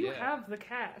 So if you have the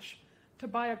cash to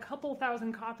buy a couple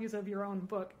thousand copies of your own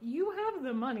book, you have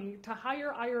the money to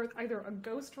hire either a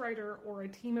ghostwriter or a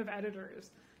team of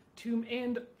editors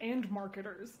and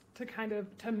marketers to kind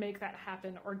of to make that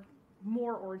happen, or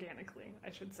more organically,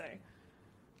 I should say.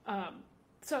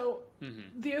 So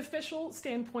the official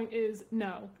standpoint is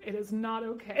no, it is not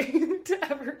okay to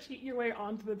ever cheat your way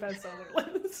onto the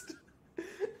bestseller list.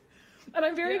 And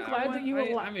I'm very glad that you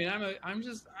allow. I'm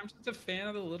just a fan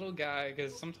of the little guy,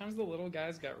 because sometimes the little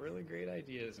guy's got really great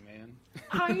ideas, man.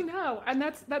 I know, and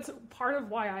that's part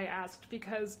of why I asked,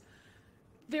 because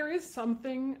there is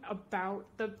something about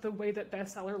the way that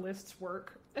bestseller lists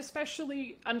work,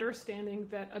 especially understanding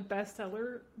that a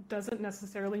bestseller doesn't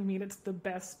necessarily mean it's the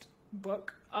best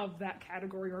book of that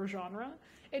category or genre.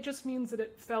 It just means that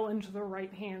it fell into the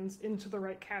right hands, into the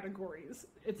right categories,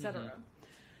 etc.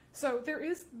 So there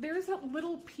is that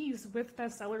little piece with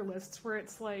bestseller lists where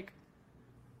it's like,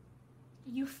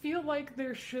 you feel like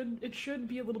it should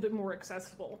be a little bit more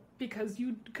accessible, because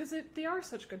they are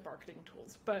such good marketing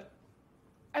tools. But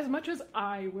as much as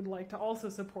I would like to also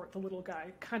support the little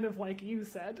guy, kind of like you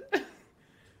said,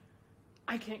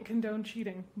 I can't condone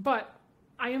cheating. But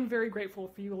I am very grateful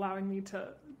for you allowing me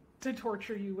to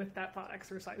torture you with that thought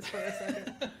exercise for a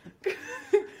second.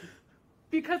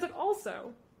 Because it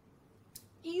also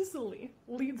easily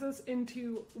leads us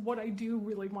into what I do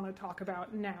really want to talk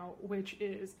about now, which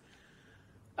is,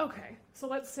 okay, so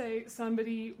let's say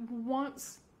somebody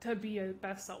wants to be a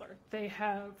bestseller. They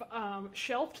have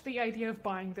shelved the idea of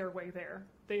buying their way there.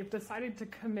 They've decided to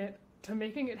commit to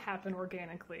making it happen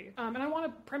organically. And I want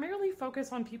to primarily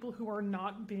focus on people who are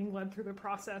not being led through the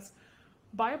process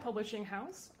by a publishing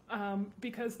house,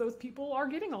 because those people are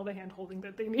getting all the hand-holding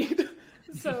that they need.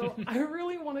 So I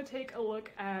really want to take a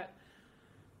look at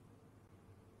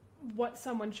what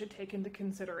someone should take into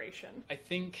consideration. I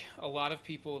think a lot of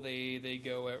people, they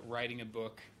go at writing a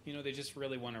book, they just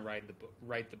really want to write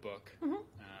the book.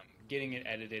 Getting it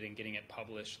edited and getting it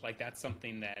published, like that's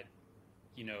something that,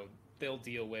 they'll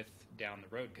deal with down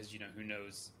the road, because, who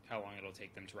knows how long it'll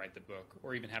take them to write the book,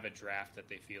 or even have a draft that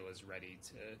they feel is ready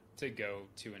to go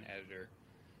to an editor.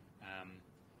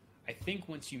 I think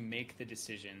once you make the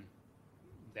decision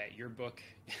that your book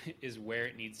is where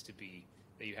it needs to be,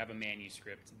 that you have a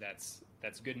manuscript that's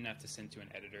good enough to send to an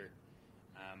editor,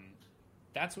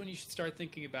 that's when you should start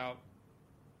thinking about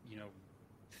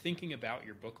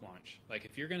your book launch. Like,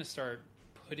 if you're going to start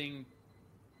putting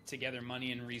together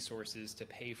money and resources to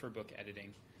pay for book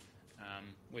editing,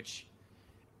 which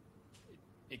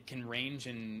it can range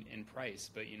in price,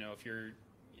 but if you're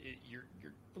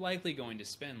likely going to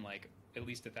spend like at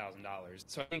least $1,000.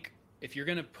 So I think if you're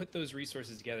going to put those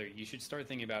resources together, you should start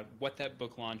thinking about what that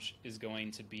book launch is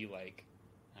going to be like.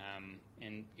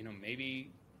 And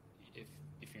maybe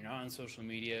if you're not on social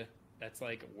media, that's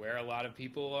like where a lot of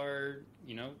people are,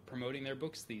 promoting their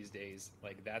books these days.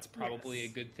 Like, that's probably a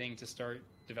good thing to start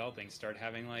developing. Start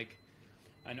having like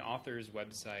an author's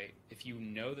website. If you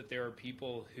know that there are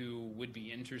people who would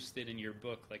be interested in your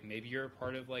book, like maybe you're a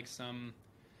part of like some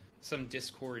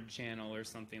Discord channel or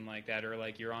something like that, or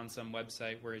like you're on some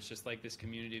website where it's just like this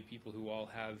community of people who all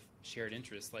have shared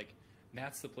interests. Like,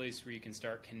 that's the place where you can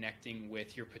start connecting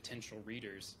with your potential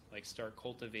readers, like start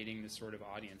cultivating this sort of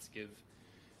audience, give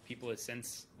people a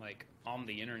sense, like, on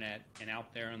the internet and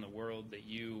out there in the world, that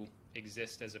you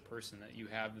exist as a person, that you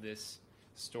have this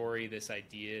story, this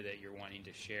idea that you're wanting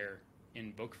to share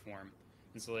in book form.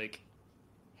 And so, like,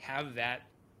 have that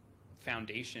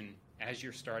foundation as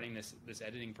you're starting this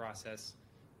editing process,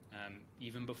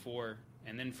 even before,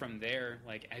 and then from there,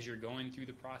 like, as you're going through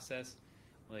the process,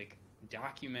 like,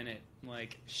 document it,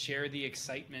 like, share the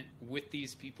excitement with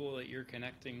these people that you're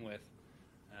connecting with.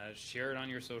 Share it on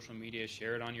your social media,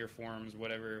 share it on your forums,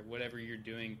 whatever you're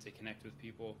doing to connect with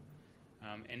people,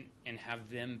 and have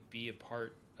them be a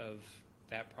part of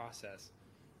that process.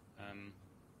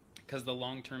 Because the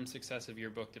long-term success of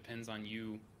your book depends on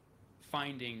you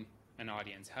finding an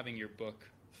audience, having your book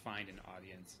find an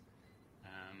audience.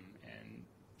 And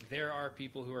there are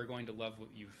people who are going to love what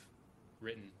you've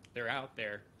written. They're out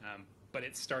there, but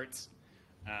it starts,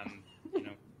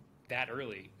 that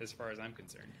early, as far as I'm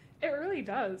concerned. It really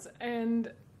does.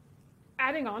 And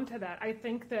adding on to that, I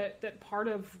think that part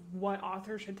of what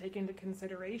authors should take into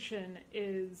consideration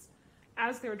is,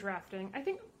 as they're drafting, I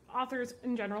think authors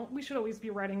in general, we should always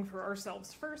be writing for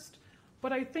ourselves first.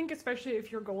 But I think especially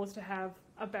if your goal is to have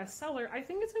a bestseller, I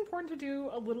think it's important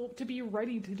to be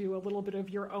ready to do a little bit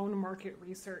of your own market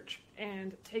research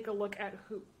and take a look at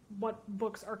what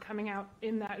books are coming out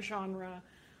in that genre,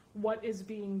 what is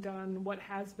being done, what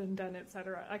has been done,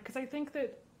 etc. Because I think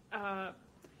that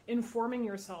informing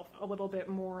yourself a little bit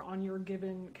more on your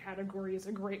given category is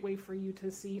a great way for you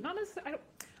to see,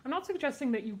 I'm not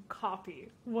suggesting that you copy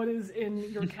what is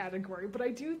in your category, but I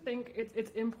do think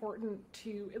it's important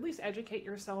to at least educate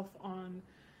yourself on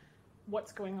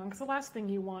what's going on, because the last thing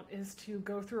you want is to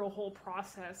go through a whole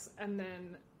process and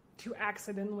then to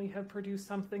accidentally have produced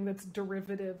something that's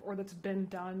derivative or that's been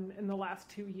done in the last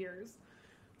 2 years.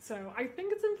 So I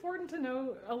think it's important to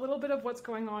know a little bit of what's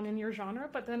going on in your genre,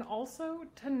 but then also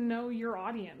to know your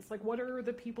audience. Like, what are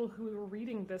the people who are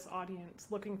reading this audience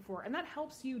looking for? And that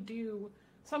helps you do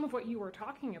some of what you were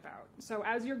talking about. So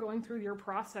as you're going through your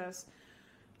process,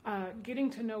 getting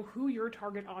to know who your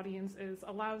target audience is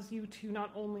allows you to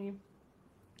not only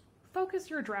focus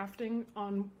your drafting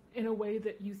on in a way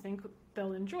that you think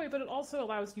they'll enjoy, but it also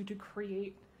allows you to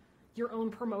create your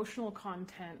own promotional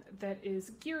content that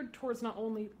is geared towards not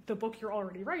only the book you're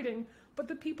already writing, but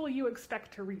the people you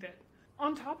expect to read it.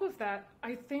 On top of that,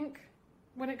 I think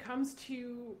when it comes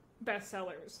to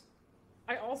bestsellers,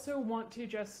 I also want to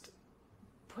just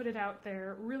put it out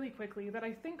there really quickly that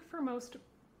I think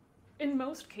in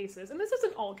most cases, and this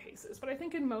isn't all cases, but I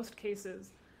think in most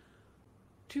cases,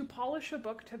 to polish a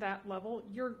book to that level,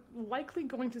 you're likely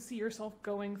going to see yourself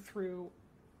going through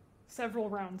several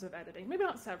rounds of editing. Maybe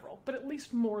not several, but at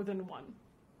least more than one.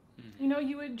 You know,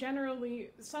 you would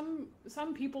generally, some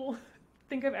people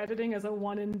think of editing as a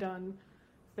one and done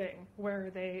thing, where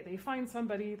they find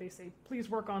somebody, they say, please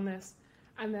work on this,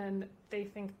 and then they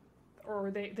think,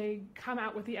 or they come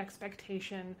out with the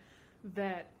expectation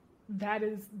that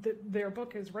their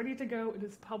book is ready to go, it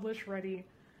is published ready.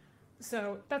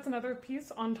 So that's another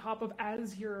piece on top of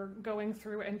as you're going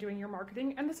through and doing your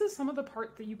marketing. And this is some of the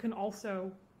part that you can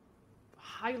also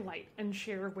highlight and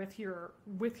share with your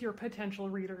potential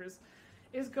readers,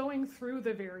 is going through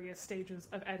the various stages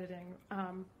of editing.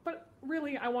 But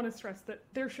really, I want to stress that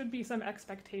there should be some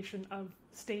expectation of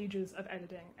stages of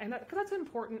editing. And that's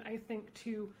important, I think,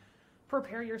 to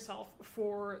prepare yourself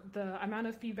for the amount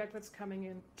of feedback that's coming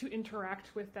in, to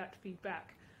interact with that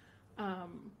feedback.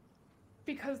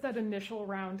 Because that initial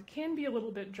round can be a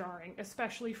little bit jarring,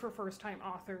 especially for first-time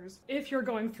authors. If you're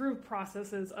going through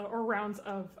processes or rounds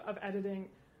of editing,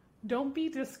 don't be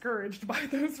discouraged by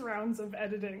those rounds of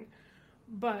editing.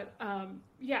 But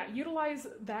utilize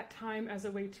that time as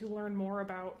a way to learn more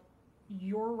about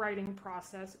your writing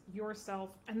process,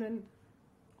 yourself, and then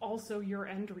also your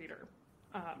end reader.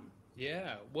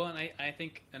 Well, and I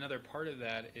think another part of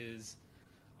that is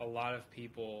a lot of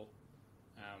people,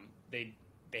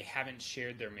 they haven't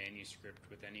shared their manuscript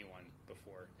with anyone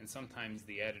before. And sometimes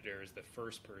the editor is the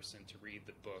first person to read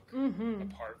the book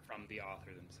apart from the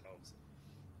author themselves.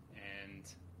 And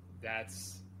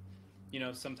that's,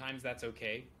 sometimes that's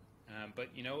okay. But,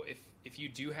 if you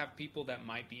do have people that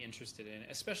might be interested in,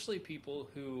 especially people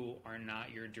who are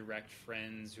not your direct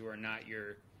friends, who are not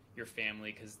your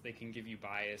family, because they can give you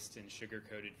biased and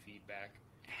sugar-coated feedback,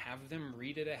 have them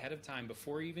read it ahead of time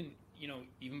before even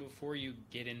before you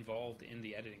get involved in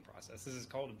the editing process. This is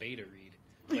called a beta read.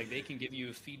 Like, they can give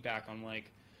you feedback on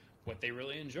like what they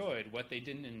really enjoyed, what they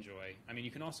didn't enjoy. I mean, you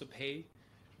can also pay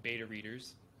beta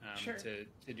readers Sure.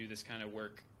 to do this kind of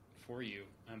work for you.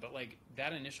 But like,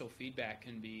 that initial feedback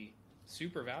can be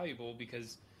super valuable,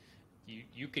 because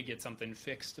you could get something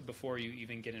fixed before you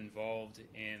even get involved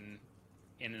in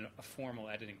a formal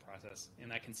editing process, and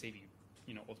that can save you,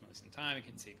 ultimately some time. It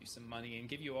can save you some money and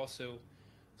give you also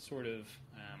sort of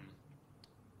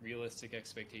realistic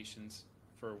expectations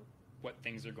for what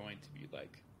things are going to be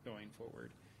like going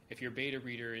forward. If your beta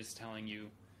reader is telling you,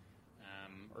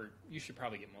 or you should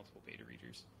probably get multiple beta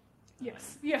readers.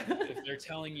 Yes. Yeah. If they're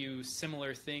telling you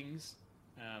similar things,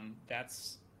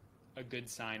 that's a good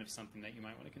sign of something that you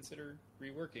might want to consider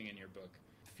reworking in your book.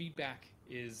 Feedback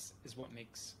is what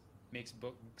makes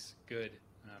books good.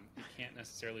 It can't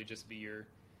necessarily just be your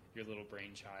little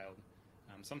brainchild.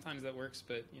 Sometimes that works,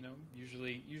 but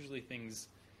usually things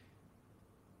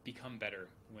become better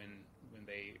when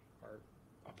they are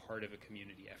a part of a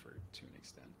community effort to an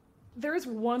extent. There is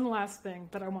one last thing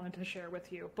that I wanted to share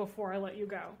with you before I let you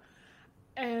go.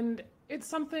 And it's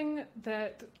something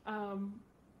that,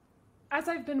 as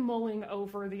I've been mulling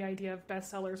over the idea of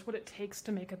bestsellers, what it takes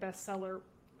to make a bestseller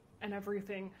and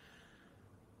everything,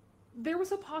 there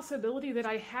was a possibility that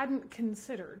I hadn't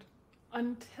considered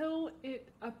until it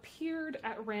appeared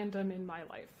at random in my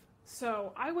life.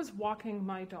 So I was walking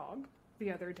my dog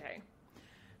the other day,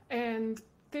 and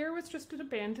there was just an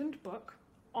abandoned book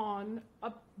on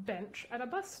a bench at a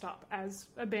bus stop, as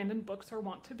abandoned books are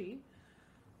wont to be.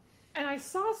 And I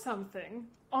saw something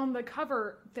on the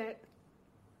cover that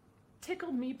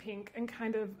tickled me pink and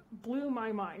kind of blew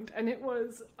my mind. And it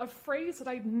was a phrase that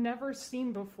I'd never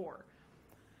seen before.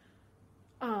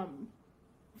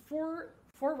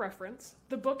 For reference,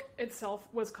 the book itself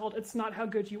was called It's Not How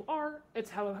Good You Are,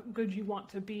 It's How Good You Want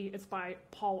to Be. It's by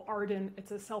Paul Arden.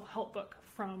 It's a self-help book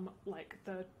from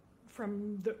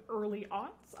the early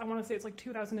aughts. I want to say it's like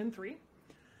 2003.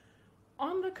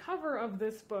 On the cover of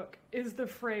this book is the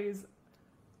phrase,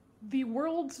 "The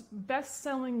world's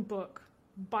best-selling book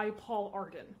by Paul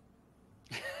Arden."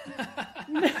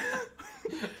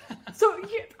 So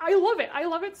yeah, I love it. I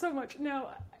love it so much.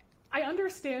 Now, I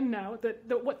understand now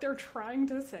that what they're trying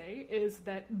to say is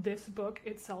that this book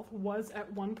itself was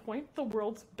at one point the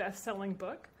world's best-selling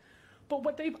book. But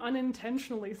what they've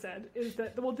unintentionally said is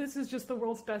that, well, this is just the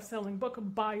world's best-selling book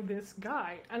by this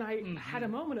guy. And I had a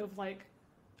moment of like,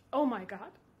 oh my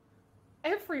God,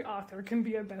 every author can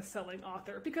be a best-selling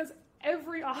author, because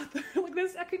every author, like the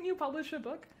second you publish a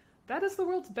book, that is the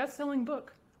world's best-selling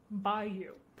book by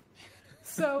you.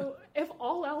 So if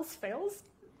all else fails,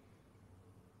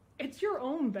 it's your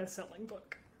own best-selling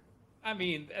book. I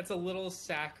mean, that's a little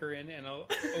saccharine and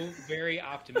very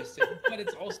optimistic, but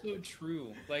it's also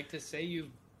true. Like, to say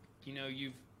you've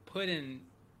put in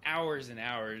hours and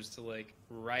hours to like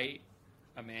write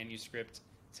a manuscript,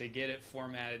 to get it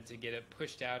formatted, to get it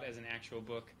pushed out as an actual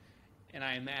book. And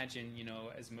I imagine,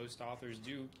 as most authors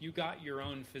do, you got your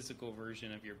own physical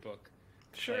version of your book.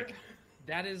 Sure. Like,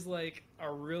 that is like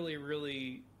a really,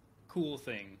 really cool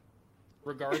thing,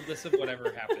 regardless of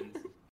whatever happens.